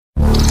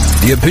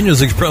The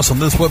opinions expressed on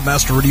this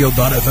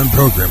WebmasterRadio.fm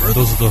program are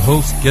those of the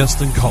host,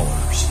 guests, and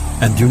callers,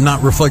 and do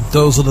not reflect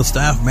those of the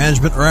staff,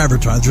 management, or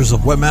advertisers of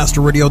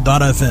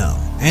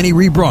WebmasterRadio.fm. Any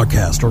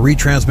rebroadcast or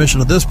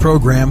retransmission of this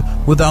program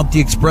without the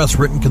express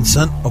written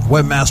consent of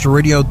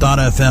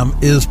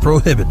WebmasterRadio.fm is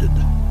prohibited.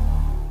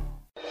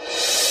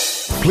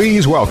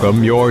 Please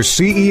welcome your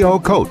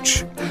CEO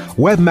coach.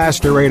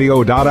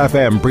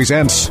 WebmasterRadio.fm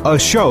presents a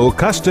show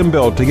custom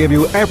built to give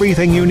you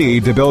everything you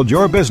need to build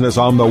your business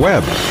on the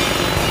web.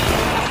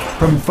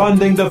 From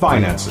funding to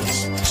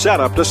finances,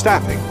 setup to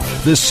staffing,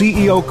 the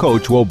CEO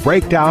coach will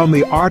break down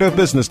the art of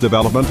business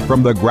development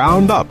from the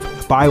ground up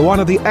by one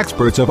of the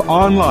experts of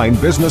online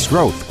business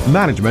growth,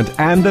 management,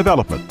 and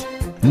development.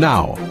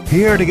 Now,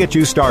 here to get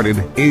you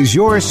started is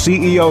your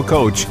CEO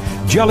coach,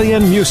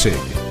 Gillian Muessig.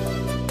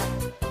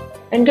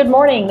 And good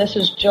morning, this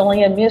is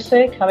Gillian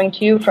Muessig coming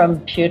to you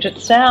from Puget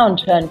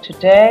Sound. And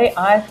today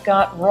I've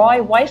got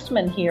Roy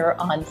Weissman here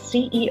on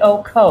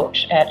CEO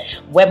Coach at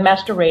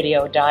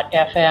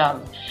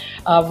WebmasterRadio.fm.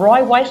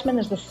 Roy Weissman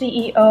is the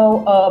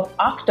CEO of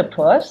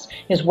Octopus.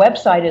 His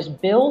website is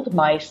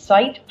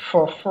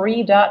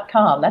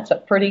buildmysiteforfree.com. That's a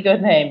pretty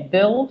good name,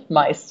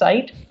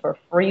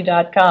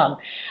 buildmysiteforfree.com.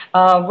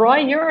 Roy,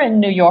 you're in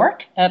New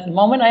York at the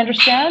moment, I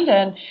understand,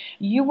 and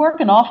you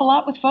work an awful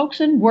lot with folks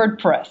in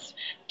WordPress.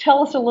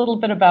 Tell us a little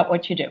bit about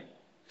what you do.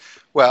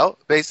 Well,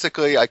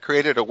 basically, I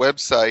created a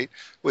website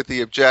with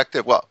the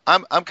objective. Well,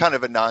 I'm kind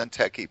of a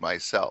non-techie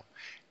myself,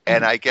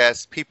 and I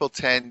guess people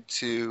tend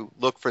to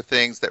look for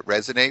things that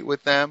resonate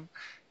with them.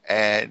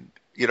 And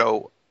you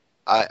know,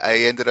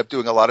 I ended up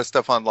doing a lot of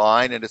stuff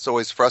online, and it's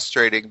always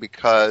frustrating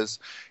because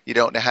you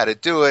don't know how to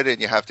do it, and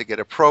you have to get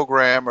a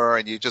programmer,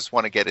 and you just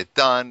want to get it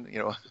done. You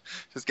know,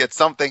 just get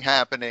something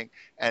happening.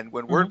 And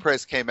when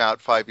WordPress came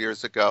out 5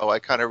 years ago, I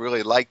kind of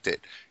really liked it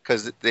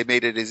because they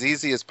made it as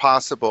easy as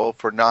possible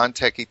for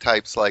non-techie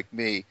types like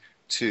me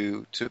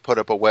to put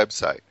up a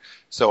website.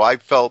 So I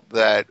felt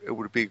that it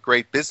would be a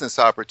great business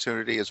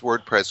opportunity as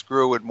WordPress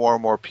grew and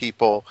more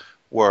people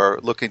were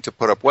looking to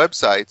put up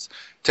websites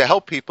to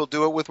help people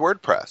do it with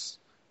WordPress,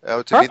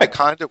 to be the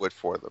conduit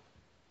for them.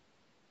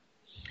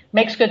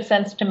 Makes good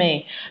sense to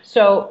me.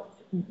 So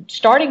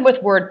starting with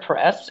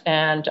WordPress,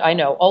 and I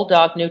know, old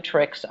dog, new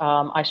tricks,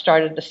 I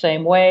started the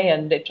same way,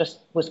 and it just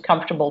was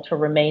comfortable to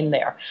remain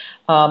there.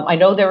 I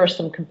know there are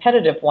some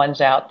competitive ones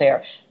out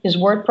there. Is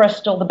WordPress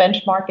still the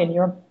benchmark in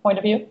your point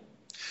of view?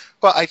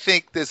 Well, I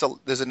think there's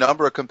a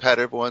number of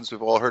competitive ones.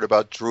 We've all heard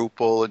about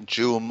Drupal and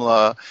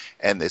Joomla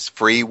and there's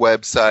free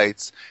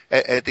websites.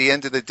 At the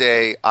end of the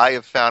day, I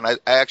have found, I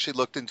actually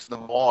looked into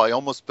them all. I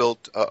almost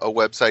built a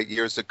website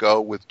years ago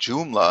with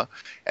Joomla,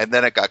 and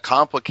then it got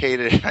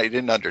complicated and I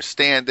didn't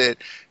understand it.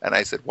 And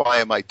I said, why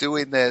am I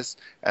doing this?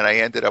 And I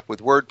ended up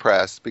with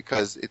WordPress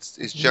because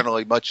it's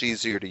generally much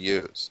easier to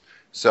use.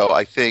 So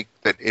I think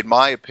that, in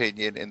my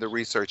opinion, in the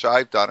research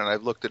I've done, and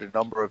I've looked at a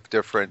number of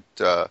different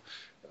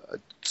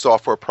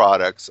software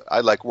products, I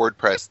like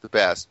WordPress the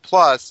best.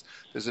 Plus,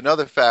 there's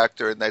another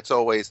factor, and that's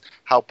always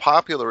how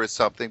popular is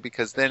something,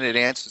 because then it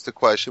answers the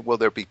question, will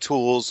there be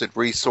tools and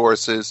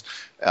resources,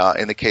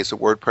 in the case of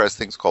WordPress,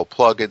 things called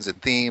plugins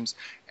and themes.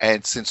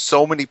 And since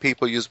so many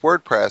people use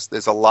WordPress,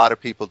 there's a lot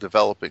of people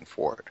developing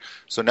for it.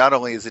 So not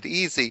only is it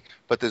easy,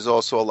 but there's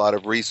also a lot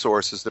of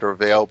resources that are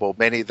available,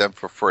 many of them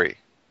for free.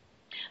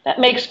 That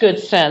makes good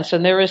sense,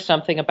 and there is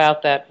something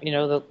about that. You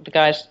know, the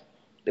guys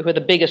who are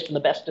the biggest and the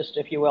bestest,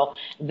 if you will,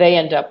 they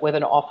end up with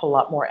an awful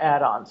lot more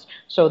add-ons.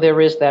 So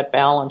there is that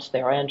balance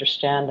there. I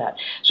understand that.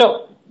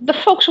 So the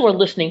folks who are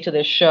listening to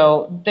this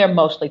show, they're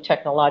mostly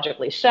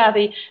technologically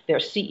savvy. They're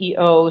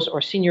CEOs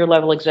or senior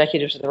level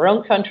executives of their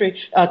own companies,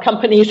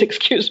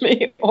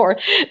 or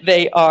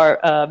they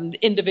are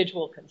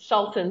individual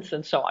consultants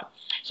and so on.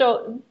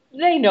 So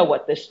they know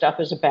what this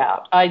stuff is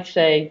about. I'd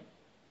say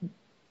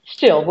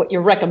still, what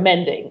you're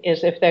recommending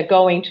is, if they're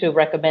going to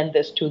recommend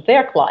this to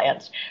their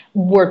clients,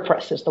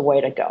 WordPress is the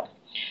way to go.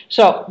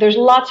 So there's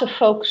lots of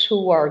folks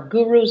who are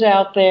gurus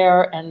out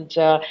there, and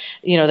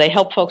they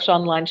help folks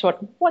online. So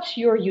what's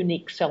your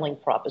unique selling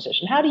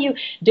proposition? How do you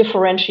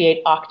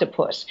differentiate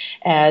Octopus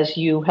as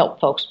you help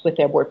folks with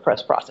their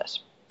WordPress process?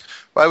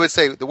 Well, I would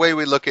say the way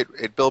we look at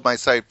Build My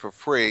Site for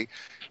Free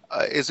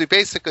is we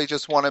basically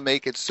just want to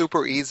make it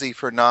super easy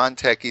for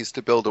non-techies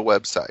to build a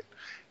website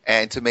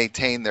and to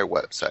maintain their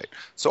website.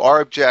 So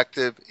our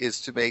objective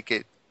is to make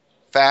it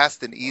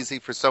fast and easy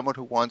for someone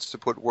who wants to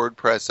put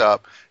WordPress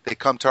up. They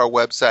come to our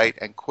website,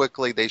 and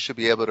quickly they should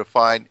be able to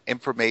find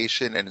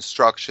information and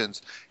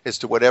instructions as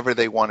to whatever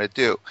they want to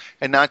do.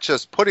 And not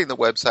just putting the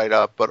website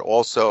up, but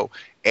also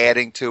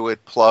adding to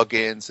it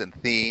plugins and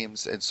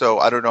themes. And so,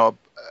 I don't know,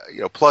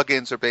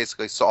 plugins are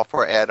basically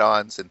software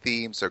add-ons, and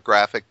themes are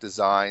graphic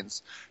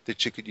designs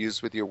that you could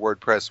use with your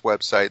WordPress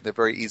website. They're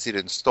very easy to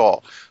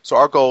install. So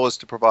our goal is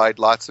to provide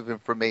lots of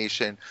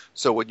information.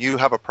 So when you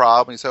have a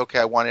problem, you say, okay,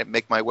 I want to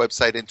make my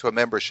website into a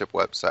membership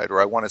website,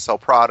 or I want to sell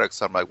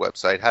products on my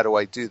website. How do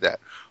I do that?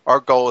 Our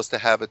goal is to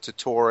have a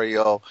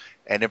tutorial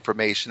and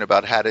information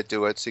about how to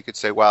do it, so you could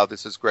say, wow,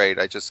 this is great.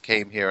 I just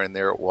came here and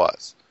there it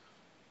was.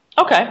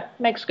 Okay,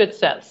 makes good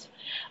sense.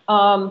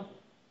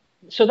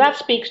 So that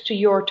speaks to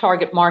your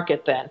target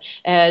market then.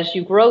 As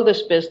you grow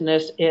this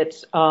business,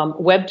 it's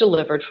web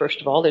delivered,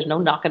 first of all. There's no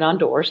knocking on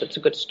doors. It's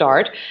a good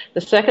start.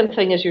 The second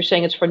thing is you're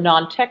saying it's for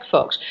non-tech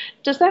folks.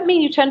 Does that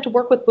mean you tend to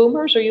work with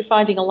boomers, or are you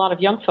finding a lot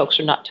of young folks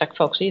are not tech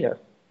folks either?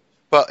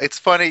 Well, it's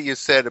funny you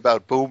said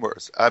about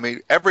boomers. I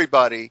mean,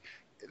 everybody,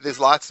 there's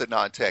lots of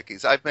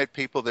non-techies. I've met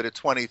people that are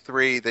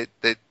 23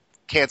 that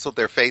canceled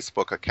their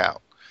Facebook account.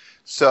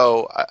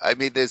 So, I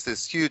mean, there's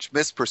this huge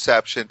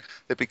misperception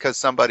that because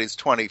somebody's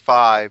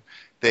 25,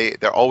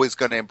 they're always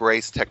going to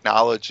embrace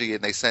technology,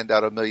 and they send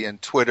out a million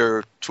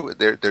they're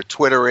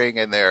twittering,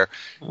 and they're,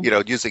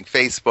 using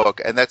Facebook,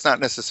 and that's not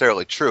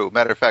necessarily true.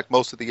 Matter of fact,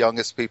 most of the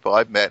youngest people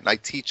I've met, and I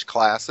teach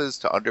classes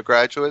to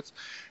undergraduates,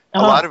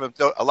 most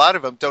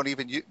of them don't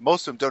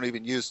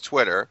even use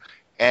Twitter,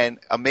 and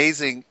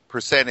amazing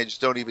percentage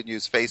don't even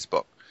use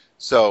Facebook.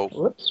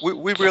 So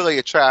we really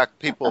attract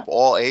people of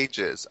all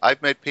ages.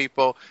 I've met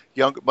people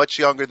much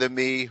younger than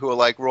me who are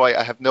like, Roy,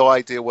 I have no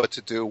idea what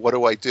to do. What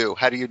do I do?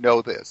 How do you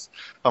know this?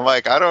 I'm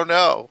like, I don't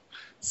know.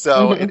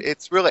 So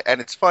it's really, and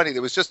it's funny,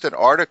 there was just an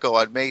article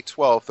on May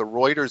 12th, the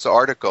Reuters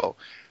article,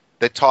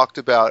 that talked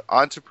about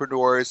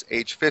entrepreneurs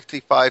age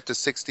 55 to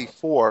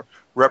 64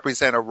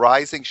 represent a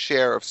rising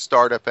share of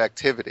startup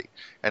activity.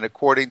 And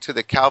according to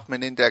the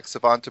Kaufman Index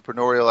of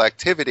Entrepreneurial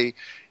Activity,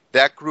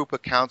 that group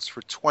accounts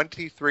for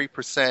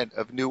 23%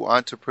 of new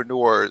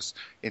entrepreneurs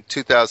in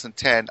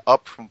 2010,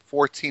 up from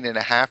 14.5%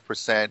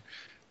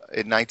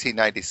 in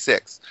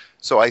 1996.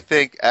 So I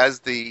think as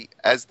the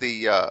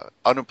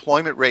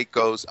unemployment rate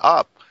goes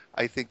up,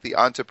 I think the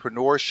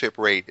entrepreneurship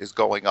rate is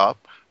going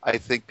up. I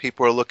think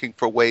people are looking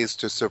for ways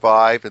to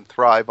survive and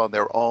thrive on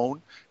their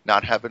own,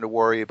 not having to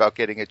worry about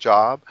getting a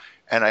job.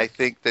 And I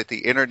think that the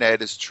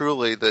internet is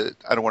truly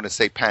I don't want to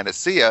say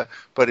panacea,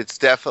 but it's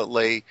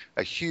definitely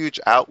a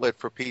huge outlet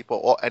for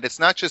people. And it's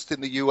not just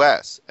in the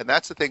U.S. And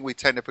that's the thing we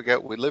tend to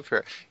forget when we live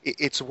here.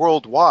 It's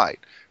worldwide.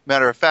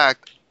 Matter of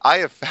fact, I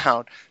have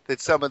found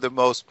that some of the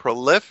most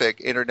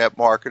prolific internet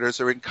marketers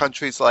are in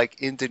countries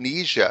like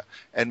Indonesia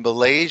and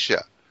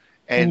Malaysia.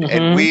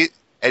 And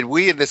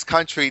we in this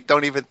country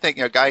don't even think.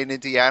 A guy in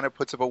Indiana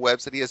puts up a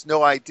website. He has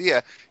no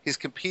idea he's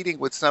competing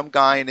with some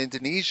guy in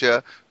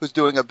Indonesia who's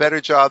doing a better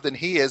job than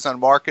he is on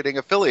marketing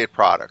affiliate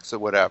products or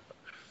whatever.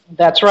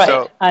 That's right.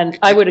 So, and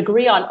I would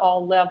agree on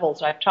all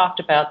levels. I've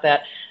talked about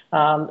that.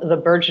 The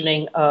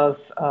burgeoning of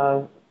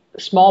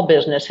small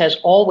business has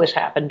always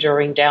happened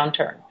during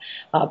downturn.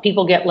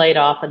 People get laid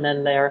off, and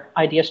then their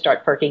ideas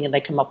start perking, and they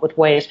come up with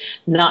ways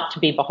not to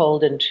be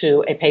beholden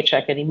to a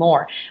paycheck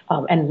anymore.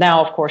 And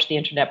now, of course, the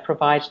internet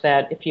provides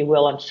that, if you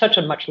will, on such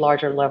a much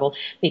larger level,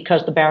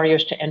 because the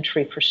barriers to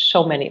entry for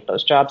so many of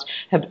those jobs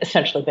have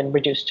essentially been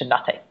reduced to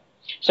nothing.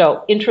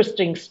 So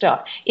interesting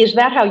stuff. Is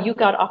that how you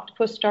got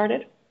Octopus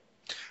started?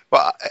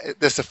 Well,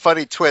 there's a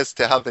funny twist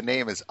to how the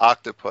name is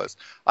Octopus.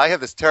 I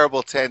have this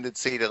terrible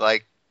tendency to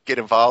get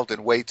involved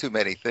in way too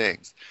many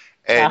things.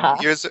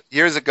 And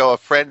years ago, a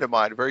friend of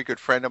mine, a very good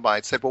friend of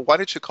mine, said, well, why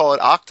don't you call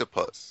it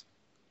Octopus?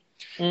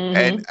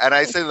 And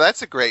I said,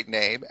 that's a great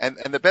name. And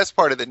the best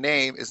part of the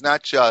name is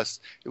not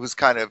just, it was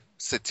kind of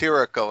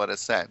satirical in a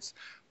sense,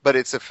 but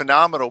it's a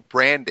phenomenal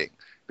branding.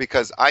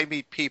 Because I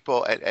meet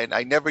people, and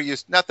I never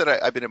used, not that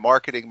I've been in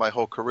marketing my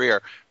whole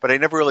career, but I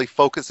never really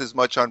focused as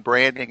much on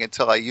branding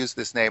until I used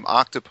this name,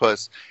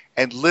 Octopus.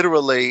 And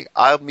literally,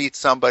 I'll meet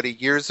somebody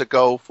years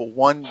ago for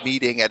one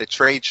meeting at a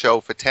trade show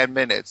for 10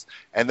 minutes,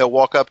 and they'll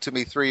walk up to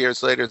me 3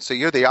 years later and say,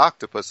 you're the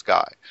Octopus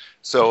guy.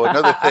 So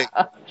another thing,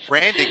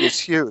 branding is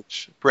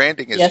huge.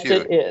 Branding is huge.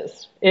 Yes, it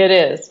is. It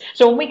is.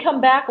 So when we come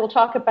back, we'll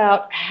talk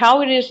about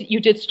how it is you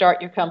did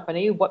start your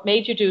company, what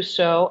made you do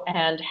so,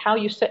 and how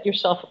you set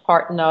yourself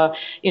apart in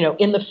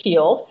the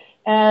field.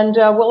 And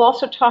we'll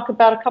also talk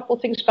about a couple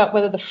of things about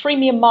whether the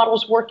freemium model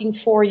is working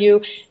for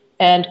you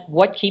and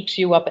what keeps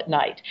you up at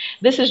night.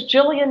 This is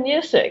Gillian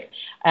Music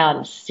on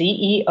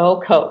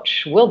CEO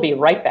Coach. We'll be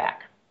right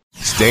back.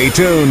 Stay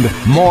tuned.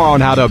 More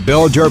on how to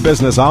build your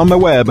business on the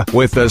web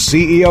with the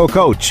CEO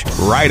Coach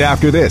right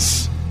after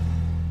this.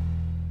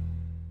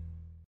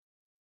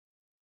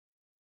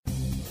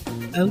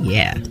 Oh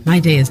yeah, my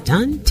day is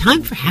done.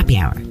 Time for happy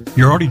hour.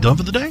 You're already done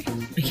for the day?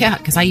 Yeah,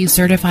 because I use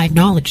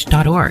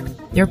CertifiedKnowledge.org.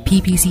 Their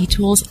PPC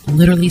tools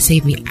literally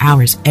save me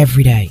hours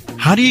every day.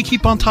 How do you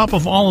keep on top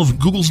of all of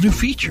Google's new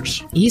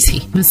features?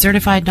 Easy. With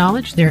Certified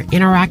Knowledge, their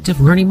interactive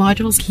learning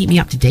modules keep me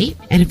up to date.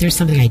 And if there's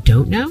something I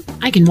don't know,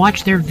 I can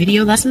watch their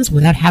video lessons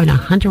without having to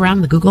hunt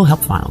around the Google Help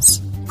files.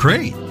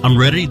 Great. I'm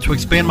ready to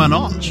expand my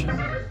knowledge.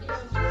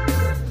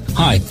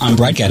 Hi, I'm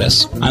Brad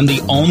Geddes. I'm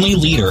the only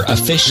leader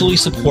officially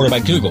supported by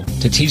Google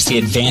to teach the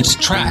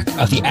advanced track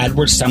of the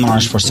AdWords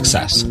Seminars for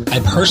Success. I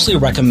personally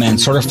recommend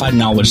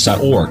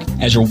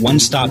CertifiedKnowledge.org as your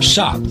one-stop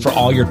shop for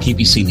all your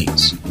PPC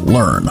needs.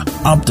 Learn,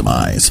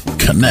 optimize,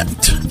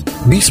 connect.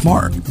 Be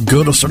smart.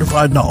 Go to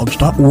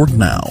CertifiedKnowledge.org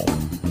now.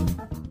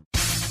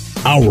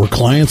 Our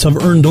clients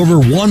have earned over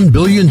 $1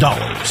 billion.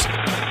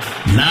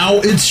 Now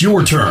it's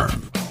your turn.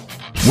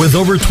 With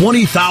over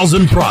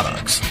 20,000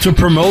 products to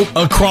promote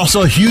across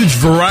a huge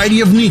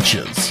variety of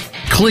niches,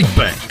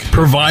 ClickBank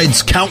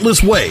provides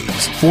countless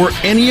ways for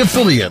any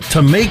affiliate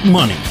to make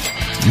money.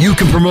 You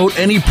can promote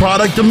any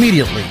product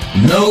immediately.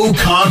 No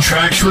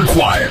contracts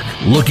required.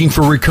 Looking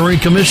for recurring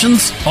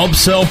commissions?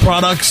 Upsell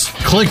products?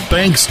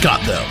 ClickBank's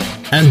got them.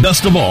 And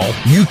best of all,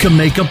 you can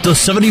make up to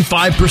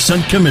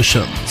 75%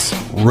 commissions.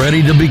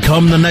 Ready to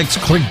become the next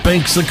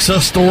ClickBank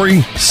success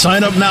story?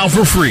 Sign up now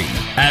for free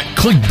at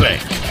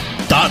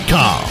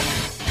clickbank.com.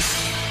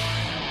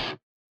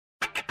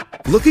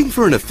 Looking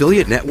for an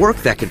affiliate network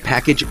that can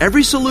package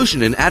every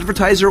solution an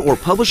advertiser or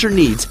publisher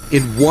needs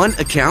in one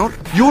account?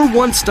 Your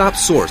one-stop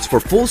source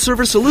for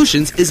full-service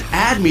solutions is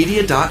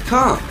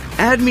admedia.com.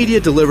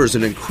 AdMedia delivers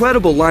an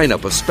incredible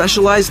lineup of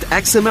specialized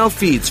XML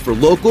feeds for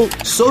local,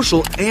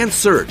 social, and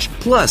search,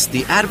 plus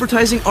the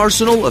advertising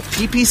arsenal of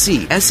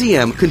PPC,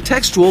 SEM,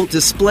 contextual,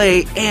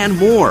 display, and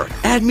more.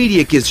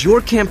 AdMedia gives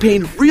your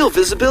campaign real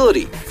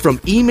visibility, from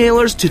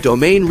emailers to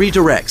domain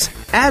redirects.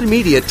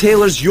 AdMedia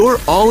tailors your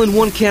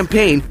all-in-one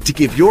campaign to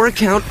give your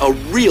account a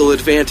real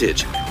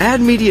advantage.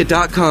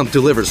 AdMedia.com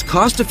delivers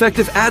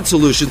cost-effective ad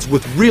solutions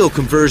with real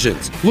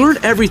conversions. Learn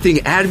everything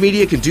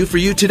AdMedia can do for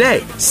you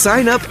today.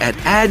 Sign up at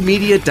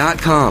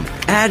AdMedia.com.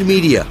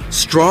 AdMedia,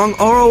 strong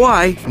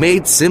ROI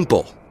made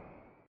simple.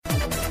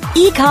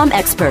 E-com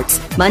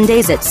Experts,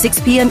 Mondays at 6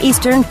 p.m.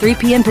 Eastern, 3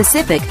 p.m.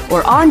 Pacific,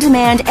 or on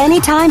demand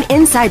anytime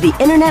inside the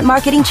Internet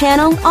Marketing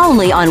Channel,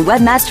 only on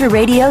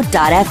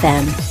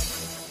WebmasterRadio.fm.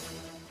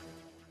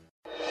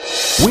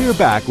 We're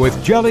back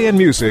with Gillian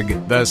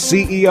Muessig, the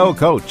CEO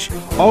Coach,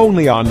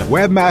 only on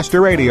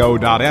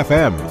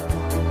WebmasterRadio.fm.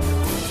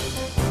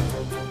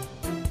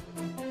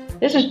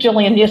 This is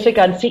Gillian Muessig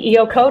on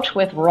CEO Coach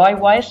with Roy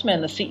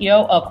Weissman, the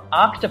CEO of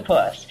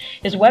Octopus.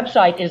 His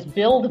website is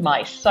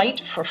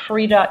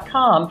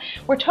buildmysiteforfree.com.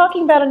 We're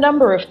talking about a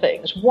number of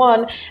things.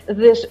 One,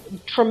 this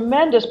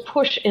tremendous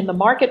push in the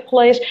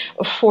marketplace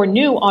for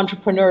new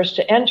entrepreneurs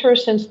to enter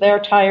since they're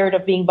tired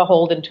of being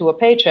beholden to a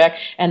paycheck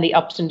and the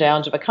ups and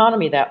downs of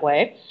economy that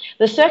way.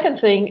 The second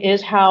thing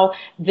is how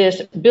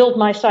this Build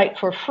My Site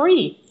for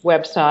Free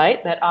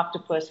website that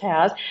Octopus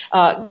has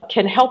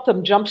can help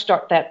them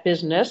jumpstart that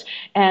business,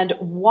 and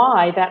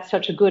why that's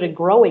such a good and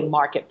growing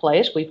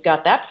marketplace. We've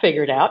got that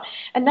figured out.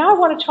 And now I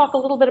want to talk a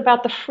little bit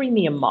about the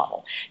freemium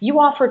model. You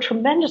offer a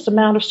tremendous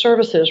amount of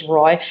services,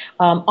 Roy,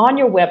 on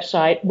your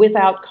website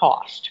without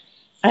cost.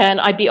 And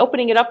I'd be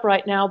opening it up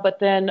right now, but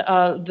then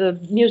the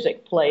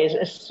music plays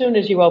as soon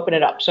as you open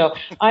it up. So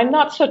I'm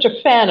not such a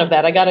fan of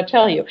that, I got to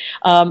tell you.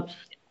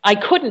 I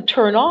couldn't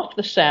turn off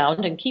the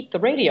sound and keep the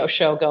radio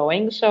show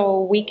going,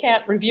 so we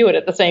can't review it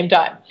at the same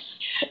time.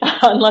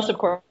 Unless, of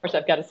course,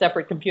 I've got a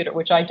separate computer,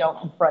 which I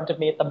don't in front of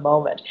me at the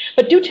moment.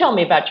 But do tell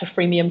me about your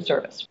freemium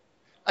service.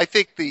 I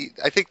think the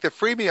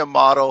freemium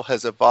model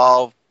has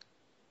evolved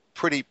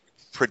pretty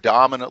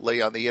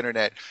predominantly on the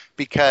internet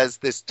because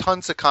there's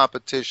tons of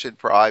competition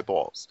for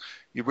eyeballs.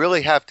 You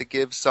really have to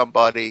give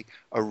somebody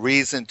a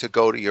reason to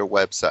go to your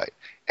website.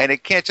 And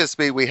it can't just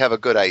be we have a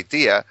good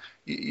idea.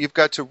 You've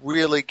got to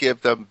really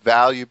give them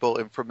valuable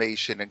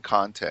information and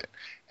content.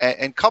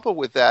 And coupled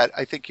with that,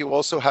 I think you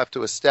also have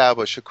to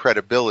establish a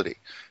credibility.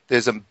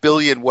 There's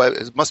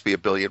it must be a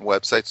billion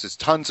websites. There's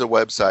tons of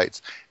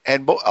websites.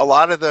 And a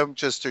lot of them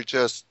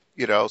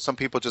some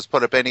people just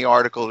put up any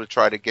article to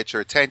try to get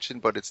your attention,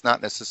 but it's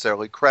not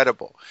necessarily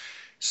credible.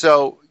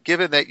 So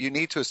given that you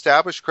need to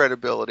establish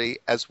credibility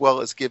as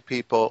well as give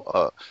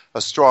people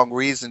a strong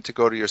reason to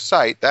go to your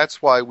site,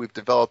 that's why we've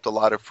developed a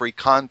lot of free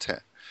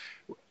content.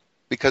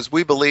 Because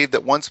we believe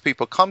that once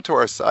people come to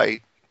our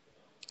site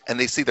and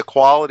they see the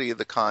quality of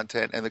the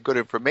content and the good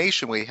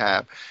information we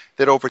have,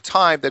 that over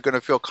time they're going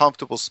to feel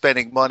comfortable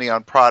spending money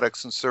on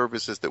products and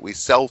services that we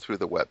sell through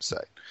the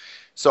website.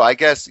 So I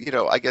guess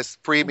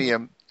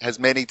freemium has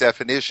many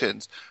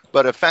definitions,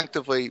 but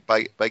effectively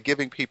by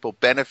giving people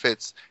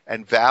benefits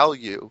and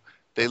value,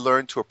 they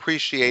learn to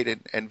appreciate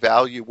and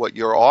value what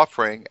you're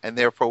offering, and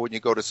therefore when you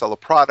go to sell a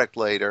product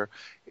later,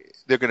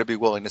 they're going to be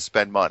willing to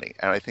spend money,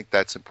 and I think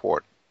that's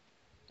important.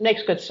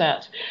 Makes good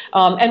sense.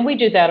 And we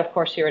do that, of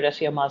course, here at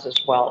SEO Moz as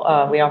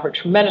well. We offer a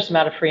tremendous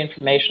amount of free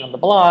information on the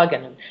blog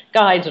and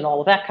guides and all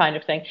of that kind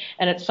of thing.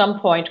 And at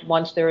some point,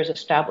 once there is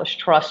established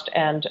trust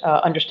and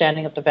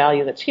understanding of the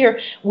value that's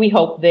here, we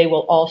hope they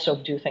will also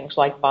do things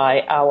like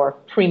buy our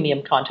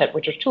premium content,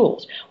 which are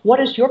tools. What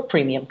is your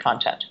premium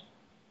content?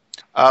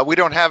 We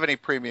don't have any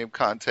premium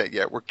content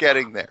yet. We're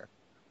getting there.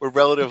 We're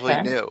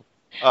relatively new.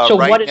 So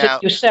what is it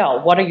you sell?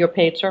 What are your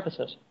paid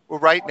services? Well,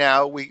 right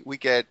now we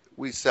offer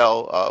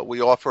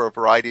a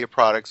variety of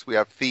products. We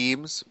have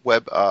themes,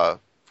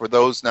 for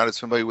those not as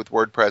familiar with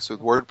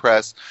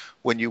WordPress,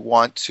 when you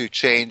want to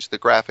change the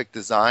graphic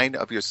design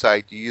of your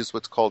site, you use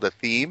what's called a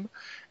theme.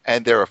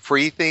 And there are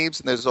free themes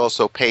and there's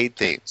also paid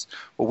themes.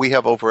 Well, we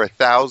have over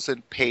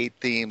 1,000 paid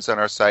themes on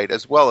our site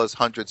as well as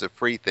hundreds of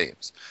free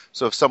themes.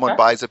 So if someone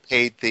buys a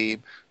paid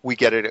theme, we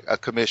get a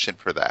commission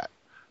for that.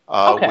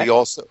 We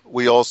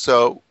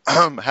also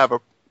have a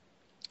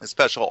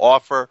special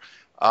offer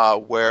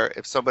where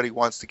if somebody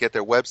wants to get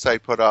their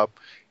website put up,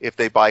 if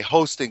they buy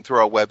hosting through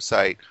our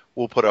website,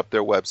 we'll put up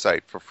their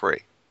website for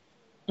free.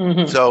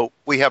 So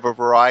we have a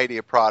variety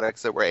of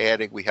products that we're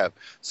adding. We have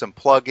some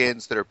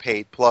plugins that are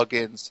paid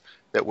plugins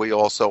that we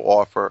also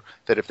offer,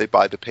 that if they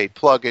buy the paid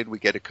plugin, we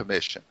get a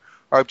commission.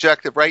 Our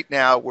objective right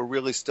now, we're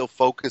really still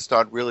focused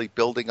on really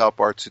building up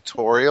our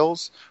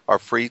tutorials, our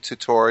free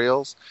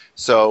tutorials.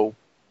 So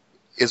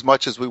as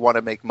much as we want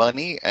to make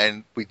money,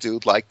 and we do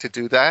like to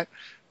do that,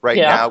 right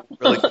now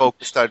we're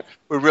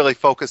really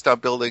focused on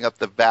building up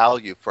the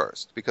value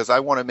first, because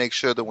I want to make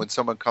sure that when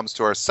someone comes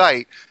to our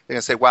site, they're going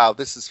to say, wow,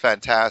 this is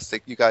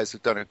fantastic. You guys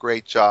have done a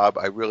great job.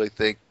 I really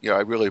think, I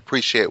really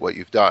appreciate what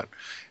you've done.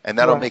 And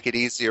that'll make it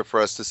easier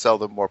for us to sell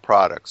them more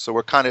products. So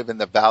we're kind of in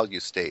the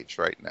value stage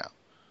right now.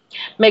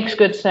 Makes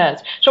good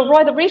sense. So,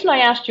 Roy, the reason I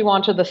asked you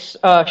onto this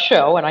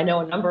show, and I know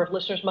a number of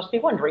listeners must be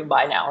wondering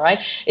by now, right?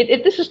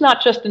 This is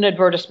not just an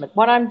advertisement.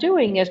 What I'm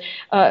doing is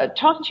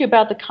talking to you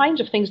about the kinds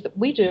of things that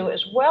we do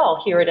as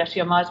well here at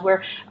SEMIs,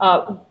 where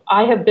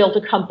I have built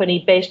a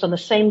company based on the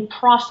same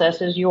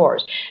process as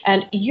yours.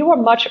 And you are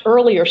much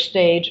earlier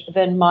stage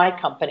than my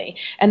company.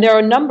 And there are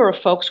a number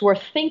of folks who are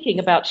thinking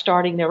about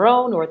starting their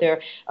own, or they're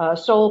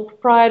sole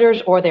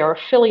proprietors, or they're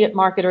affiliate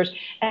marketers,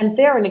 and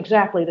they're in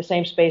exactly the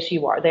same space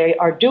you are. They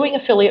are doing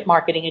affiliate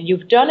marketing, and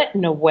you've done it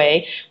in a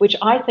way which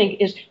I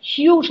think is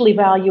hugely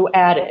value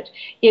added.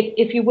 It,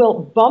 if you will,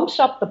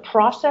 bumps up the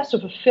process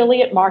of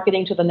affiliate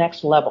marketing to the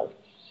next level.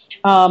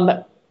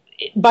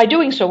 By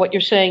doing so, what you're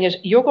saying is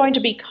you're going to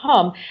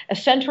become a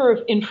center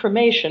of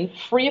information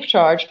free of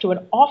charge to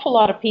an awful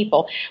lot of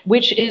people,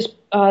 which is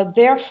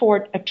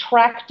therefore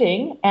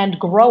attracting and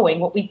growing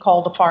what we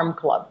call the farm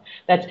club.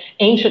 That's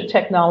ancient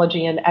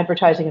technology in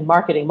advertising and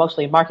marketing,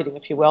 mostly in marketing,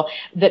 if you will,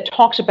 that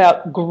talks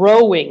about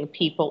growing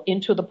people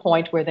into the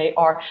point where they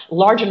are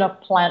large enough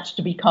plants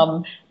to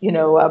become,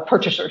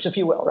 purchasers, if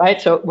you will,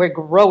 right? So we're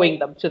growing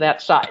them to that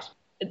size.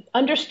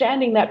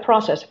 Understanding that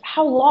process,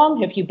 how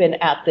long have you been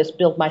at this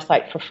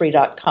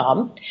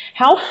buildmysiteforfree.com?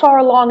 How far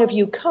along have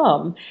you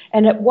come?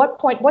 And at what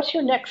point, what's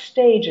your next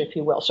stage, if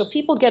you will? So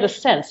people get a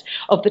sense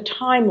of the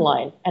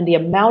timeline and the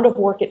amount of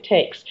work it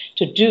takes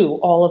to do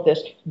all of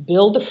this,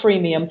 build the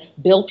freemium,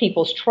 build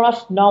people's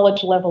trust,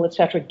 knowledge level,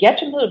 etc., get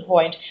them to the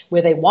point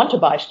where they want to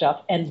buy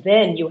stuff, and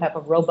then you have a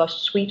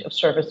robust suite of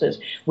services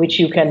which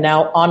you can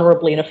now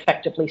honorably and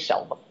effectively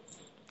sell them.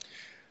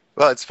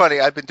 Well, it's funny.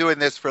 I've been doing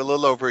this for a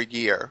little over a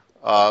year.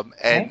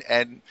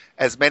 And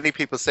as many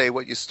people say,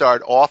 what you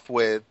start off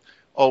with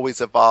always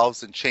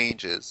evolves and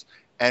changes.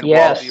 And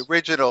while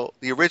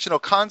the original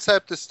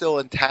concept is still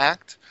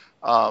intact,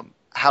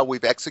 how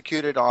we've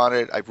executed on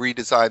it, I've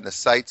redesigned the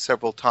site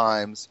several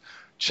times,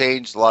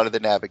 changed a lot of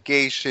the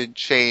navigation,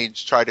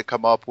 tried to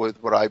come up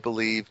with what I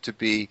believe to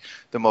be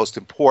the most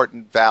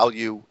important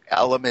value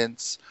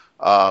elements,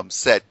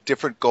 set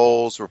different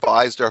goals,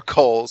 revised our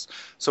goals.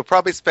 So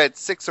probably spent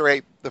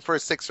the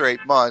first 6 or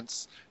 8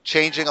 months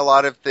changing a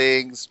lot of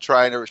things,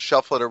 trying to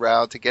shuffle it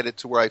around to get it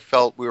to where I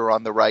felt we were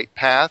on the right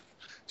path,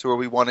 to where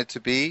we wanted to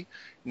be.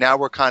 Now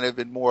we're kind of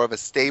in more of a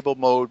stable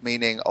mode,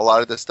 meaning a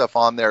lot of the stuff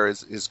on there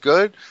is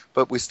good,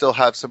 but we still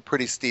have some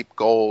pretty steep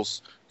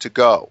goals to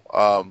go.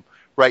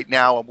 Right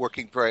now I'm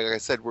working, like I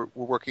said, we're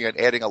working on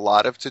adding a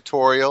lot of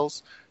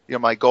tutorials.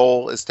 My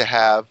goal is to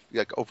have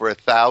over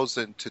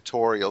 1,000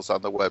 tutorials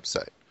on the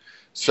website.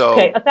 So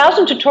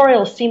 1,000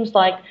 tutorials seems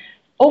like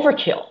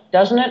overkill,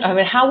 doesn't it? I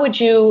mean, how would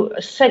you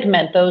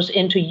segment those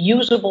into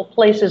usable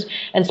places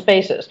and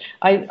spaces?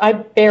 I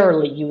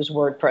barely use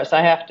WordPress,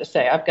 I have to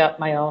say. I've got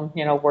my own,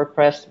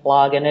 WordPress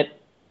blog, and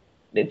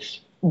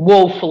it's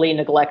woefully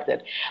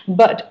neglected.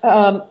 But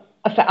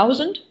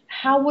 1,000,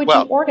 how would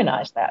you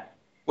organize that?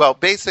 Well,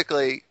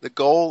 basically, the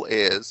goal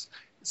is,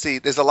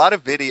 there's a lot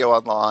of video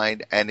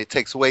online, and it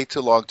takes way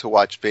too long to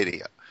watch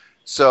video.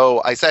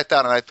 So I sat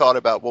down and I thought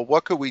about,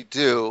 what could we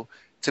do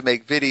to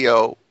make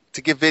video,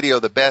 to give video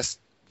the best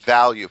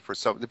value for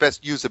the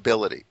best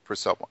usability for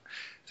someone.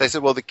 So I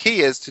said, the key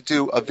is to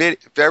do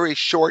very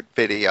short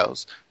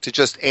videos to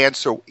just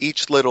answer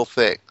each little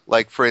thing.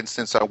 Like, for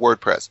instance, on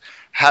WordPress,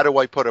 how do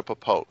I put up a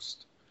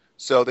post?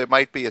 So there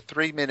might be a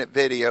 3-minute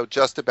video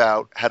just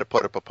about how to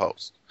put up a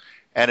post.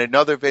 And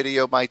another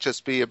video might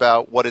just be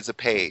about what is a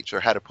page or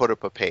how to put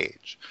up a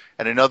page.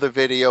 And another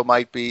video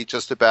might be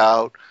just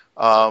about,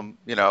 how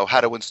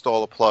to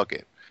install a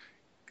plugin.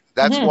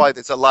 That's why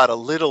there's a lot of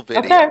little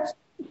videos. Okay.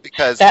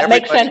 Because that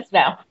makes sense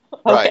now.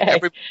 Okay.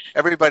 Right.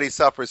 Everybody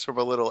suffers from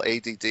a little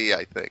ADD,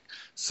 I think.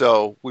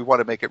 So we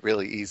want to make it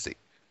really easy.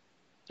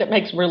 That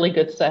makes really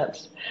good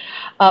sense.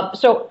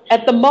 So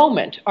at the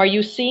moment, are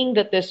you seeing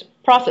that this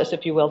process,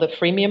 if you will, the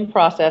freemium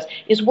process,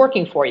 is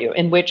working for you,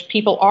 in which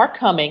people are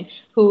coming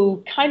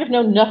who kind of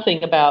know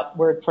nothing about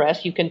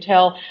WordPress? You can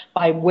tell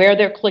by where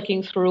they're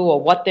clicking through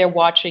or what they're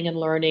watching and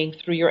learning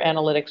through your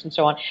analytics and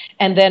so on.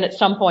 And then at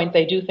some point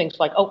they do things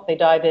like, they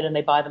dive in and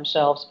they buy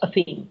themselves a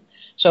theme.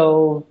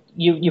 So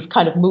you've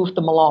kind of moved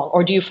them along.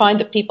 Or do you find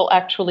that people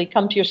actually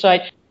come to your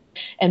site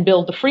and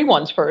build the free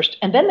ones first,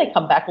 and then they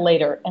come back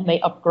later and they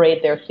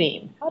upgrade their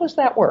theme? How does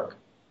that work?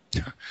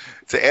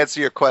 To answer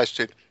your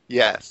question,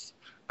 yes.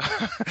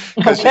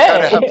 Because you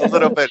gotta have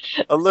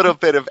a little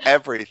bit of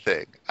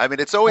everything. I mean,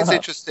 it's always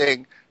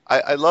interesting.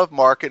 I love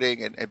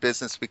marketing and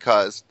business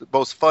because the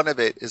most fun of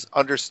it is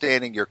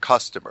understanding your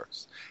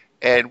customers.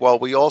 And while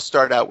we all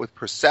start out with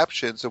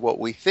perceptions of what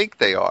we think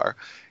they are,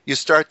 you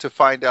start to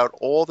find out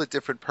all the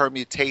different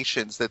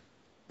permutations that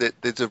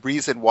there's a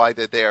reason why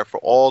they're there for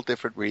all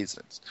different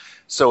reasons.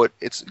 So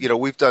it's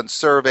we've done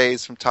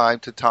surveys from time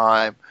to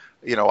time.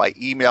 I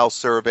email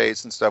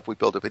surveys and stuff. We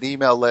build up an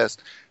email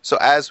list. So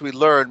as we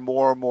learn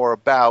more and more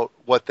about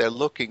what they're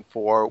looking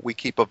for, we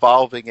keep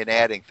evolving and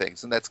adding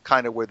things. And that's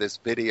kind of where this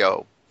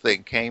video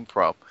thing came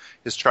from,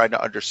 is trying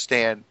to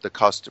understand the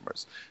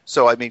customers.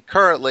 So, I mean,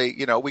 currently,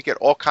 we get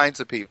all kinds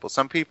of people.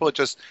 Some people are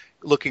just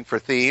looking for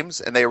themes,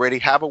 and they already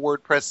have a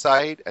WordPress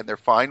site, and they're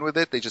fine with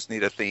it. They just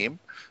need a theme.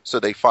 So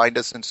they find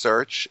us in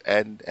search,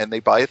 and they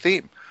buy a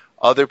theme.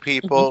 Other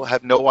people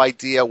have no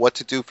idea what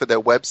to do for their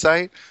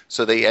website,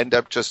 so they end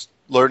up just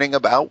learning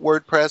about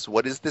WordPress.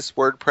 What is this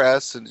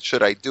WordPress, and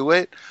should I do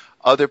it?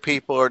 Other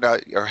people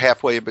are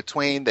halfway in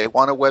between. They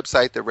want a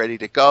website, they're ready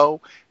to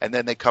go, and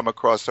then they come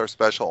across our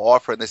special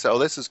offer, and they say, oh,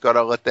 this is good,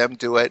 I'll let them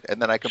do it,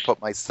 and then I can put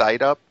my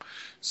site up.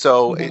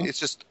 So it's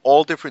just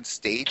all different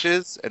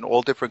stages and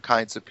all different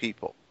kinds of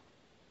people.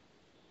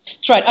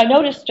 That's right. I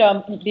noticed,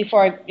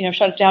 before I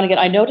shut it down again,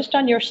 I noticed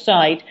on your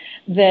site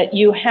that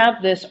you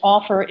have this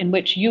offer in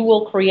which you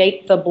will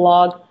create the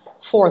blog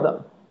for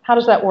them. How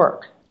does that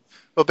work?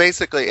 Well,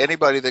 basically,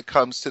 anybody that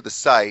comes to the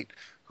site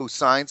who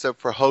signs up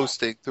for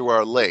hosting through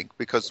our link,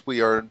 because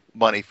we earn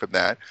money from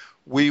that,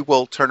 we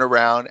will turn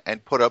around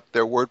and put up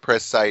their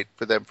WordPress site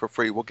for them for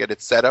free. We'll get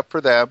it set up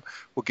for them.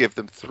 We'll give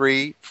them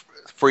 3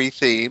 free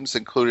themes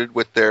included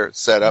with their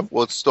setup.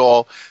 We'll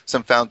install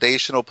some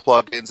foundational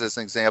plugins. As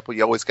an example,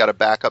 you always got to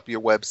back up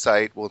your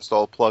website. We'll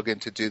install a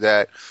plugin to do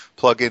that,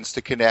 plugins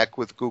to connect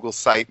with Google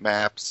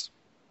Sitemaps,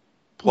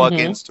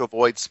 plugins to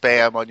avoid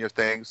spam on your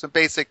thing. Some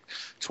basic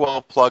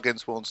 12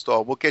 plugins we'll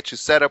install. We'll get you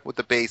set up with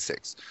the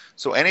basics.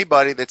 So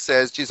anybody that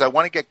says, geez, I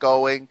want to get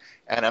going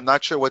and I'm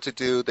not sure what to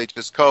do, they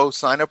just go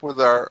sign up with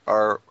our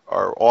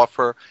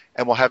offer,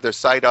 and we'll have their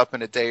site up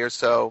in a day or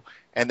so,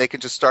 and they can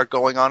just start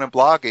going on and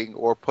blogging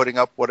or putting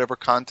up whatever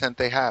content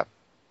they have.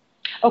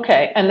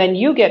 Okay, and then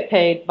you get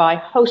paid by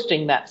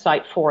hosting that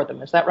site for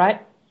them. Is that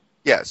right?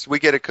 Yes, we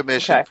get a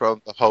commission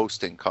from the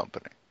hosting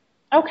company.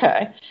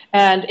 Okay,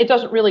 and it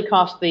doesn't really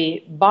cost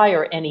the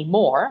buyer any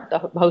more. The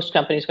host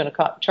company is going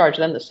to charge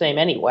them the same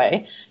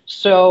anyway.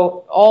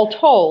 So all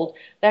told,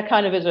 that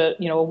kind of is a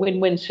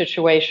win-win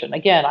situation.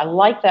 Again, I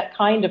like that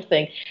kind of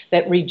thing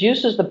that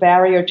reduces the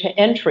barrier to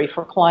entry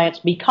for clients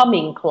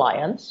becoming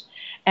clients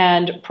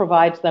and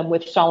provides them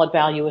with solid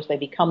value as they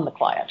become the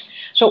client.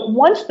 So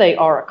once they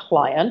are a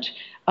client,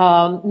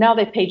 now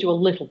they've paid you a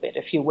little bit,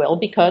 if you will,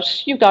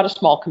 because you got a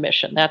small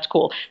commission. That's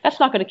cool. That's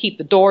not going to keep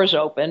the doors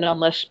open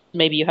unless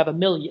maybe you have 1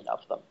 million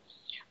of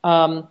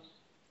them.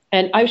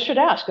 And I should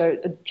ask,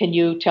 can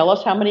you tell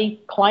us how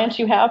many clients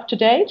you have to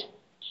date?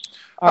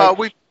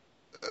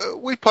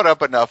 We put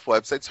up enough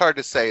websites. It's hard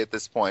to say at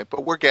this point,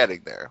 but we're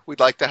getting there. We'd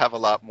like to have a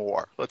lot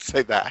more. Let's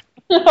say that.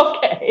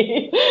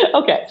 Okay,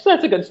 so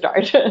that's a good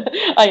start.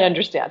 I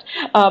understand.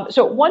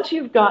 So once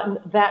you've gotten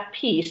that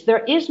piece,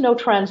 there is no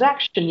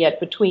transaction yet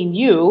between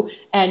you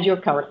and your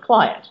current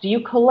client. Do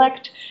you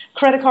collect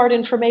credit card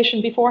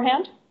information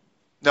beforehand?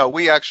 No,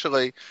 we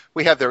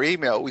have their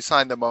email. We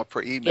sign them up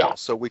for email, Yeah.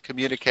 so we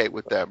communicate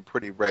with them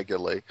pretty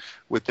regularly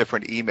with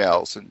different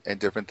emails and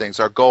different things.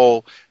 Our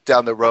goal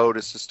down the road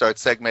is to start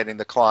segmenting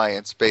the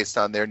clients based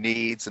on their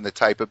needs and the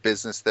type of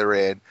business they're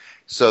in,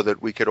 so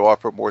that we could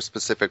offer more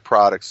specific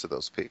products to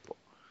those people.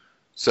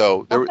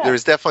 So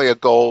there's definitely a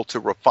goal to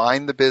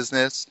refine the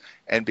business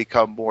and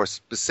become more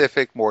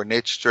specific, more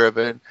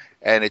niche-driven,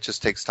 and it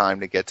just takes time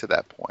to get to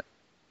that point.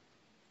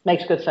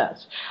 Makes good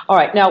sense. All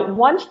right. Now,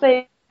 once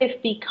they've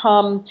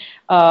become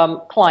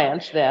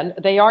clients, then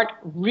they aren't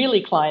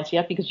really clients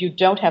yet because you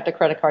don't have the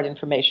credit card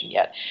information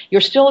yet.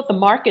 You're still at the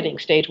marketing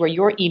stage where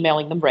you're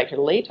emailing them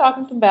regularly,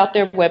 talking to them about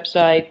their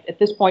website. At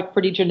this point,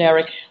 pretty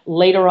generic.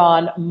 Later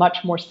on,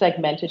 much more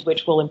segmented,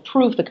 which will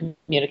improve the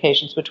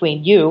communications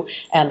between you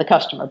and the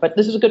customer. But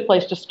this is a good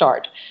place to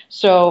start.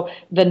 So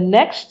the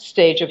next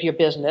stage of your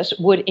business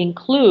would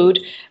include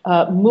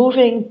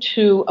moving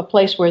to a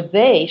place where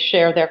they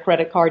share their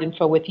credit card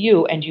info with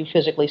you and you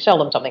physically sell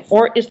them something.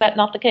 Or is that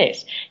not the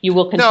case? You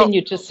will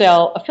continue to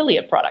sell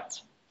affiliate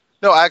products.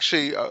 No,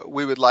 actually,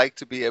 we would like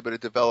to be able to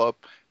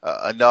develop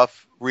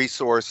enough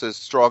resources,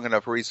 strong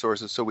enough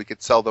resources, so we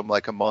could sell them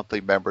like a monthly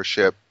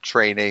membership,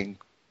 training,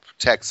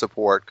 tech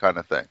support kind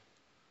of thing.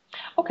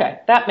 Okay,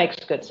 that makes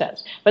good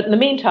sense. But in the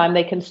meantime,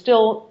 they can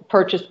still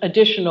purchase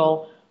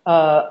additional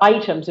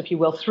items, if you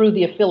will, through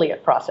the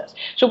affiliate process.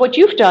 So what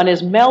you've done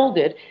is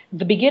melded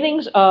the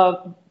beginnings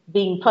of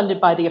being funded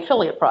by the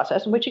affiliate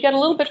process, in which you get a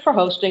little bit for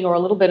hosting or a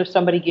little bit if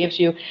somebody gives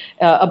you,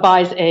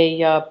 buys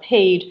a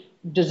paid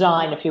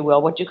design, if you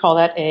will. What do you call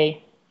that?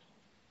 A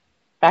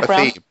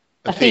background?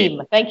 A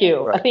theme. Thank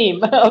you. Right. A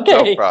theme.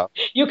 Okay. No problem.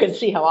 You can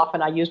see how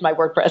often I use my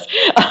WordPress.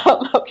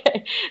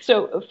 Okay.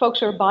 So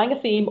folks are buying a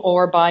theme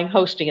or buying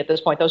hosting at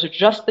this point. Those are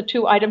just the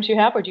 2 items you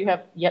have, or do you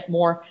have yet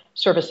more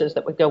services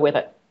that would go with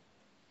it?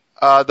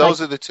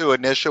 Those are the two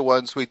initial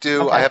ones. We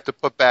do. Okay. I have to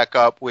put back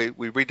up. We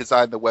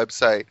redesigned the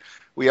website.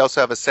 We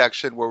also have a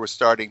section where we're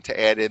starting to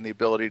add in the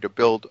ability to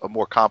build a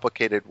more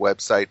complicated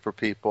website for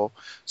people.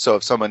 So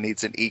if someone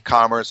needs an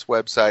e-commerce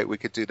website, we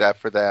could do that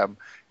for them.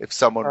 If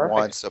someone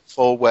wants a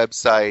full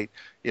website,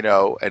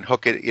 and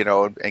hook it,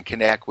 and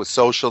connect with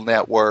social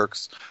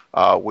networks,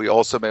 we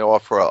also may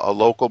offer a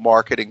local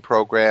marketing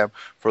program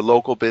for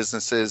local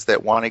businesses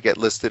that want to get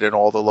listed in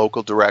all the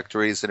local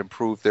directories and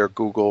improve their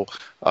Google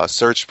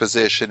search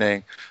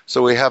positioning.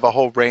 So we have a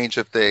whole range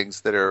of things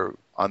that are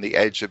on the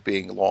edge of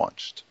being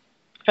launched.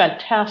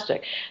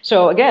 Fantastic.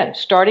 So again,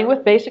 starting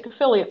with basic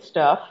affiliate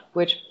stuff,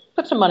 which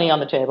puts some money on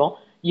the table.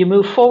 You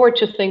move forward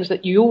to things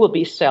that you will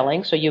be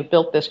selling. So you've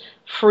built this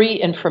free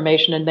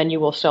information, and then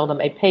you will sell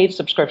them a paid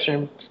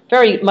subscription,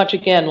 very much,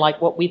 again, like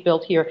what we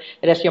built here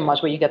at SEO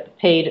Mods, where you get the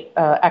paid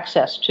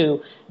access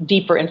to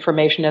deeper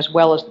information as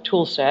well as the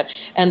tool set.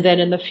 And then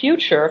in the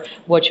future,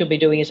 what you'll be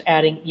doing is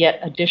adding yet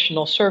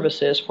additional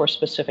services for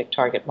specific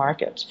target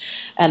markets.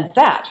 And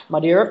that,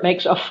 my dear,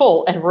 makes a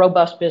full and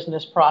robust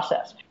business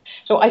process.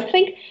 So I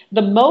think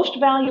the most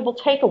valuable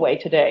takeaway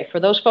today for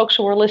those folks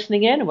who are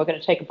listening in, and we're going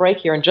to take a break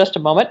here in just a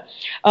moment,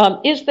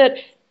 is that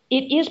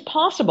it is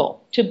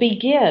possible to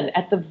begin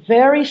at the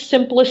very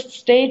simplest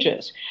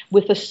stages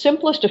with the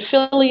simplest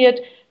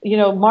affiliate,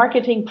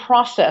 marketing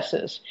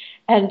processes.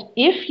 And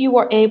if you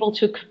are able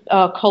to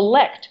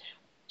collect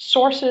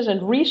sources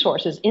and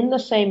resources in the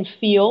same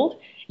field,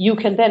 you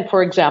can then,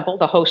 for example,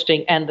 the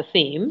hosting and the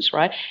themes,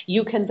 right?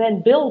 You can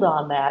then build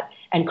on that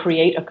and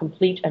create a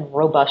complete and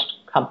robust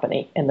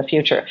company in the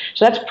future.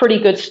 So that's pretty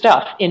good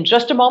stuff. In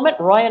just a moment,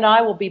 Roy and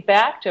I will be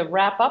back to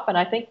wrap up, and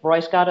I think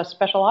Roy's got a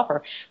special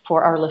offer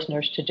for our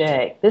listeners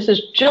today. This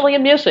is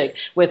Gillian Music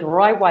with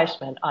Roy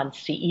Weissman on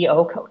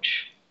CEO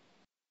Coach.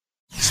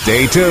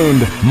 Stay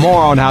tuned.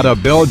 More on how to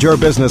build your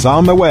business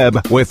on the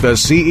web with the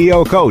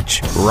CEO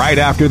Coach right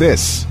after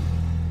this.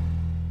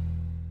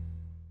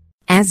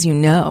 As you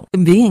know,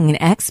 being an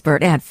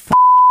expert at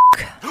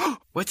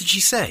What did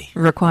she say?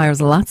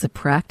 requires lots of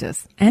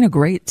practice and a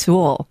great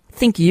tool.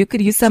 Think you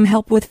could use some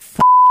help with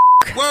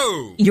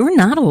Whoa! You're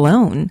not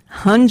alone.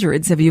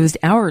 Hundreds have used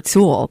our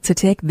tool to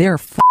take their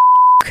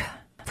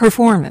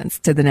performance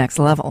to the next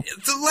level.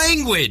 The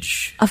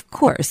language! Of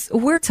course,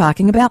 we're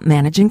talking about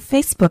managing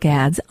Facebook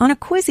ads on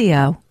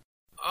Acquisio.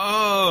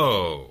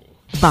 Oh.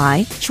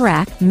 Buy,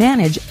 track,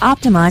 manage,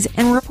 optimize,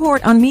 and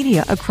report on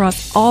media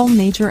across all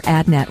major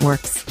ad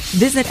networks.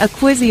 Visit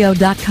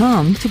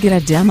Acquisio.com to get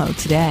a demo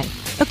today.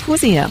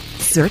 Acquisio.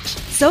 Search,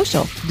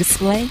 social,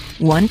 display,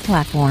 one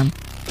platform.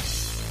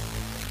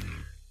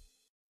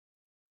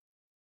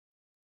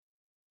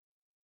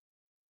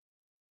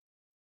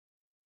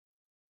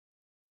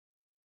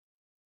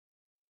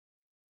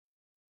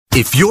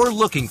 If you're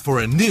looking for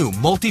a new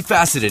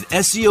multifaceted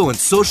SEO and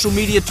social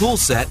media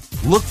toolset,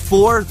 look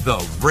for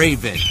the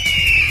Raven.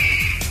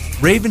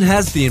 Raven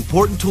has the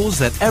important tools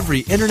that every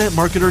internet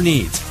marketer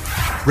needs.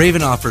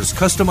 Raven offers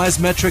customized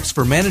metrics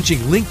for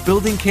managing link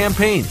building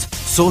campaigns,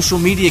 social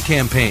media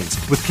campaigns,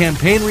 with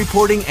campaign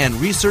reporting and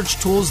research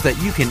tools that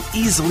you can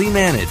easily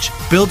manage.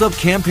 Build up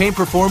campaign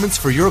performance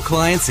for your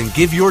clients and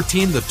give your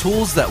team the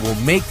tools that will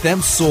make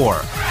them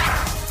soar.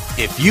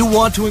 If you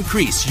want to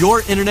increase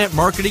your internet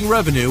marketing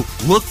revenue,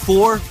 look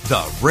for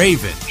the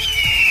Raven.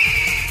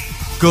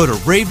 Go to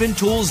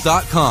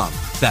raventools.com.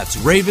 That's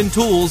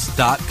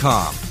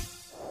raventools.com.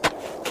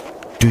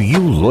 Do you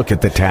look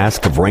at the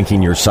task of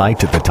ranking your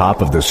site at the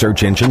top of the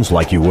search engines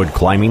like you would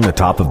climbing the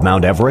top of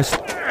Mount Everest?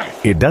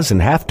 It doesn't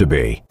have to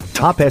be.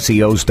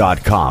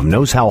 TopSEOs.com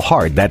knows how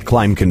hard that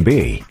climb can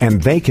be,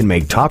 and they can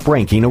make top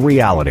ranking a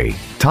reality.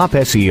 Top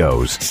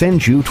SEOs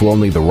sends you to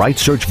only the right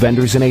search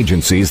vendors and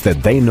agencies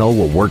that they know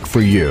will work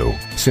for you.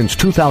 Since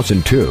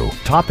 2002,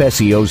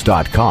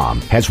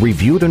 TopSEOs.com has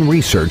reviewed and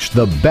researched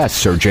the best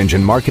search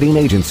engine marketing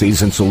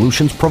agencies and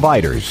solutions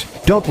providers.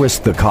 Don't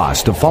risk the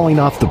cost of falling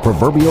off the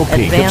proverbial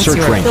peak Advance of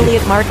search your ranking.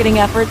 affiliate marketing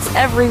efforts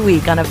every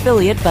week on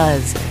Affiliate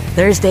Buzz.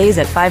 Thursdays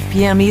at 5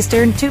 p.m.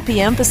 Eastern, 2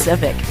 p.m.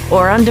 Pacific,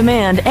 or on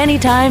demand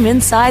anytime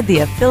inside the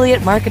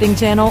Affiliate Marketing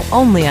Channel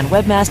only on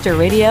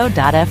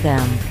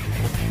webmasterradio.fm.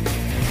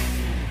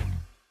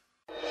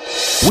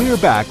 We're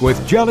back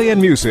with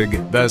Gillian Music,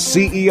 the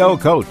CEO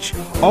Coach,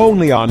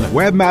 only on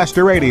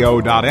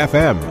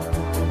webmasterradio.fm.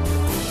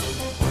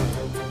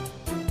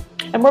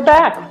 And we're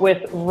back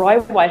with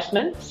Roy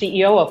Weissman,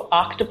 CEO of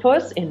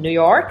Octopus in New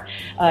York.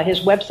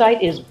 His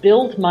website is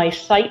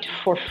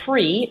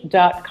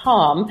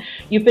buildmysiteforfree.com.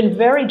 You've been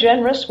very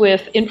generous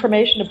with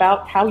information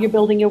about how you're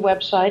building your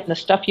website and the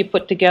stuff you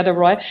put together,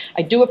 Roy.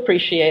 I do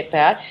appreciate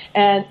that.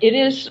 And it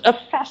is a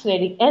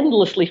fascinating,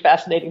 endlessly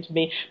fascinating to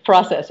me,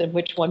 process in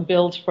which one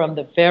builds from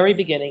the very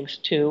beginnings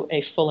to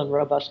a full and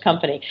robust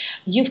company.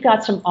 You've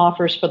got some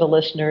offers for the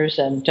listeners,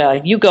 and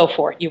you go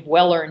for it. You've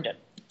well earned it.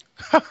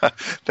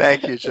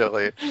 Thank you,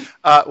 Gillian.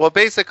 Well,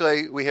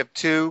 basically, we have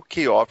two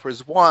key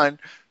offers. One,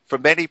 for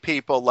many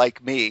people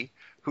like me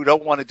who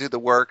don't want to do the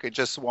work and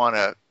just want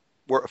to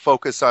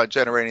focus on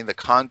generating the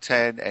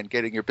content and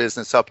getting your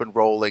business up and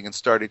rolling and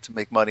starting to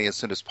make money as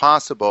soon as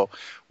possible,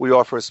 we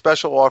offer a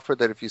special offer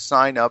that if you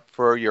sign up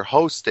for your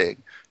hosting,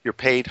 your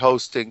paid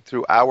hosting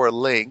through our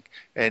link,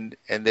 and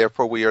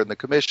therefore we earn the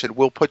commission,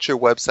 we'll put your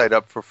website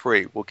up for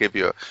free. We'll give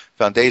you a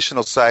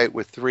foundational site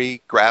with 3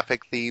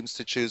 graphic themes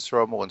to choose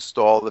from. We'll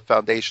install the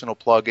foundational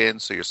plugin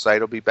so your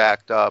site will be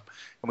backed up.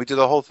 And we do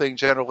the whole thing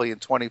generally in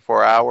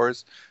 24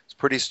 hours. It's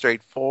pretty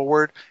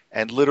straightforward,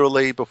 and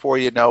literally before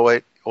you know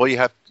it,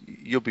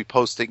 you'll be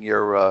posting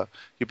your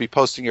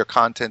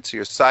content to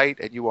your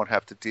site, and you won't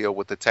have to deal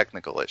with the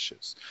technical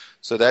issues.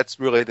 So that's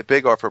really the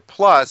big offer.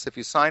 Plus, if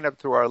you sign up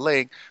through our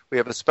link, we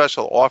have a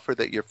special offer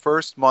that your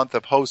first month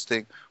of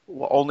hosting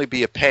will only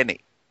be a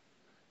penny.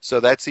 So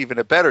that's even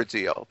a better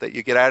deal, that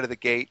you get out of the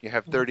gate, you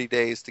have 30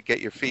 days to get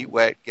your feet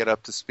wet, get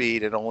up to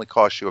speed, and only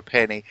cost you a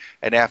penny.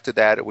 And after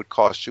that, it would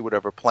cost you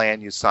whatever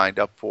plan you signed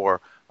up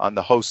for on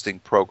the hosting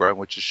program,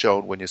 which is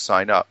shown when you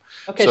sign up.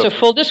 Okay, so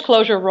full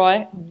disclosure,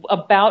 Roy,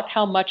 about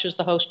how much is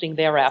the hosting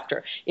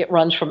thereafter? It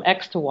runs from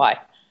X to Y.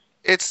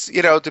 It's,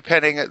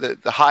 depending, the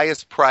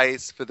highest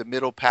price for the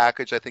middle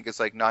package, I think is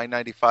like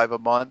 $9.95 a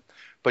month,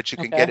 but you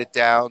can get it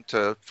down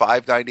to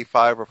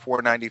 $5.95 or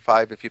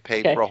 $4.95 if you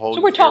pay for a whole year.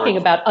 So we're talking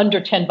about under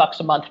 $10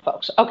 a month,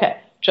 folks. Okay,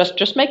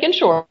 just making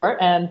sure,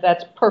 and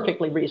that's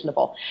perfectly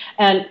reasonable.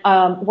 And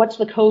what's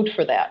the code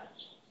for that?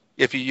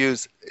 If you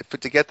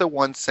to get the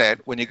 1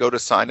 cent, when you go to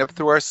sign up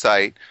through our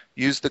site,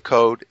 use the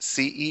code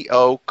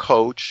CEO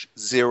Coach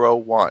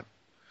 01.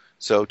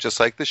 So just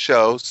like the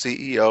show,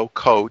 CEO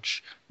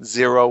Coach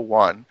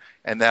 01,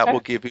 and that will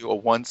give you a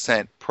 1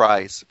 cent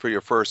price for your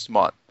first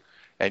month.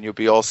 And you'll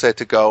be all set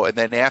to go. And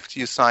then after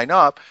you sign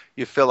up,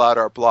 you fill out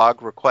our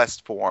blog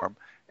request form,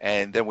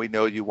 and then we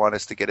know you want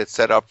us to get it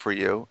set up for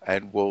you,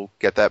 and we'll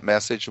get that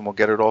message and we'll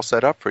get it all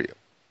set up for you.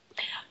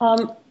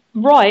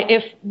 Roy,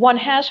 if one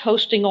has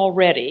hosting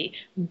already,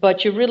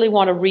 but you really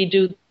want to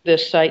redo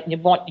this site and you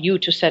want you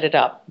to set it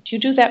up, do you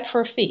do that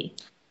for a fee?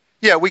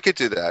 Yeah, we could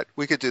do that.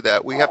 We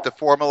have to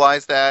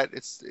formalize that.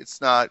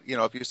 It's not,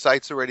 if your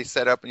site's already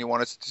set up and you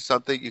want us to do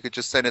something, you could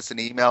just send us an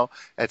email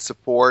at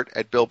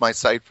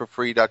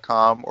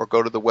support@buildmysiteforfree.com or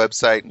go to the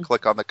website and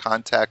click on the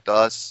Contact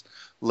Us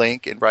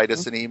link and write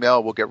us an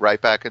email. We'll get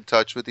right back in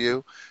touch with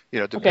you.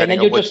 Depending okay, and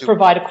then you just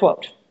provide a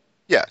quote.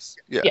 Yes.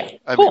 Yeah.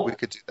 I cool. mean, we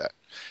could do that.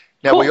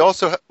 Now, we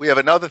have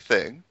another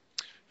thing.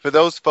 For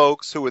those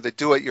folks who are the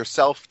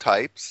do-it-yourself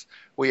types,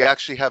 we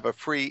actually have a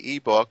free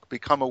ebook,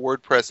 Become a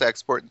WordPress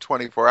Expert in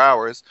 24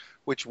 Hours,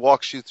 which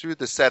walks you through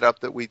the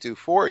setup that we do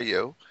for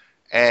you.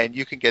 And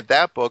you can get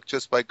that book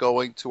just by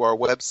going to our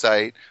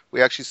website.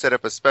 We actually set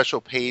up a special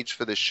page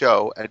for the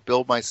show at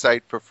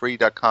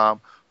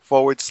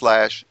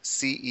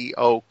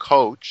buildmysiteforfree.com/CEO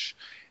Coach.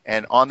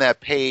 And on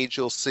that page,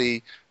 you'll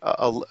see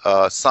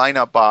a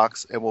sign-up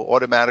box, and we'll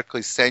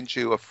automatically send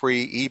you a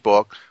free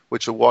ebook,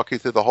 which will walk you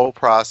through the whole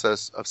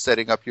process of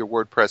setting up your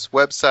WordPress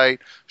website,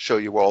 show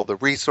you where all the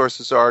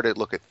resources are to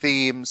look at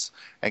themes,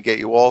 and get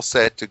you all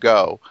set to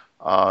go.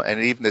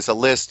 And even there's a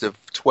list of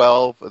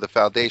 12 of the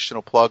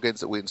foundational plugins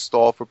that we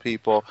install for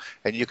people,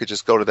 and you could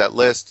just go to that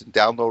list and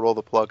download all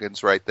the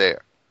plugins right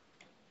there.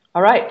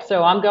 All right,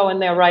 so I'm going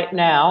there right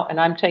now, and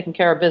I'm taking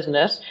care of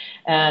business,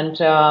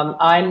 and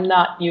I'm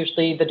not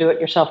usually the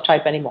do-it-yourself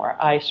type anymore.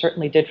 I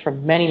certainly did for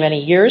many,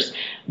 many years,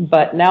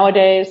 but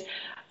nowadays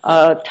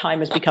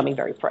time is becoming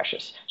very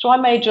precious. So I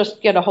may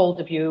just get a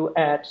hold of you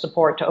at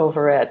support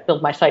over at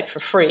Build My Site for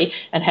Free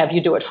and have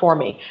you do it for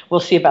me. We'll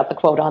see about the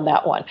quote on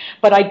that one.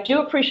 But I do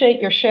appreciate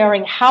your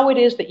sharing how it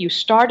is that you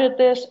started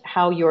this,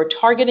 how you're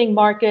targeting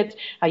markets,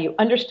 how you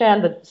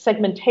understand the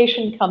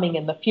segmentation coming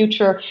in the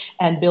future,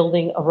 and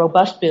building a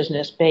robust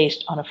business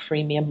based on a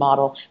freemium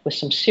model with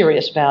some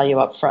serious value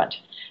up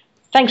front.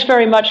 Thanks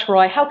very much,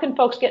 Roy. How can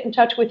folks get in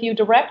touch with you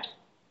direct?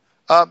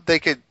 They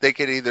could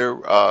either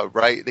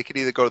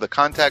go to the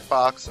contact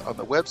box on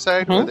the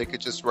website, or they could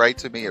just write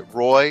to me at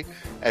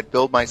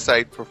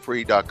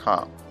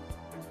roy@buildmysiteforfree.com.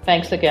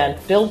 Thanks again.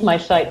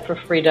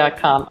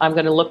 Buildmysiteforfree.com. I'm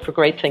going to look for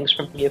great things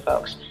from you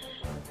folks.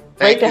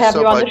 Great to have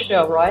you on the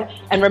show, Roy.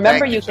 And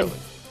remember,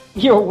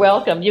 you're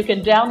welcome. You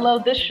can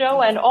download this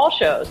show and all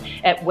shows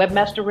at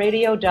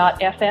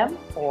webmasterradio.fm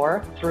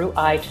or through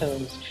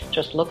iTunes.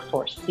 Just look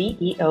for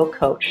CEO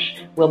Coach.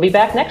 We'll be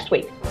back next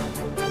week.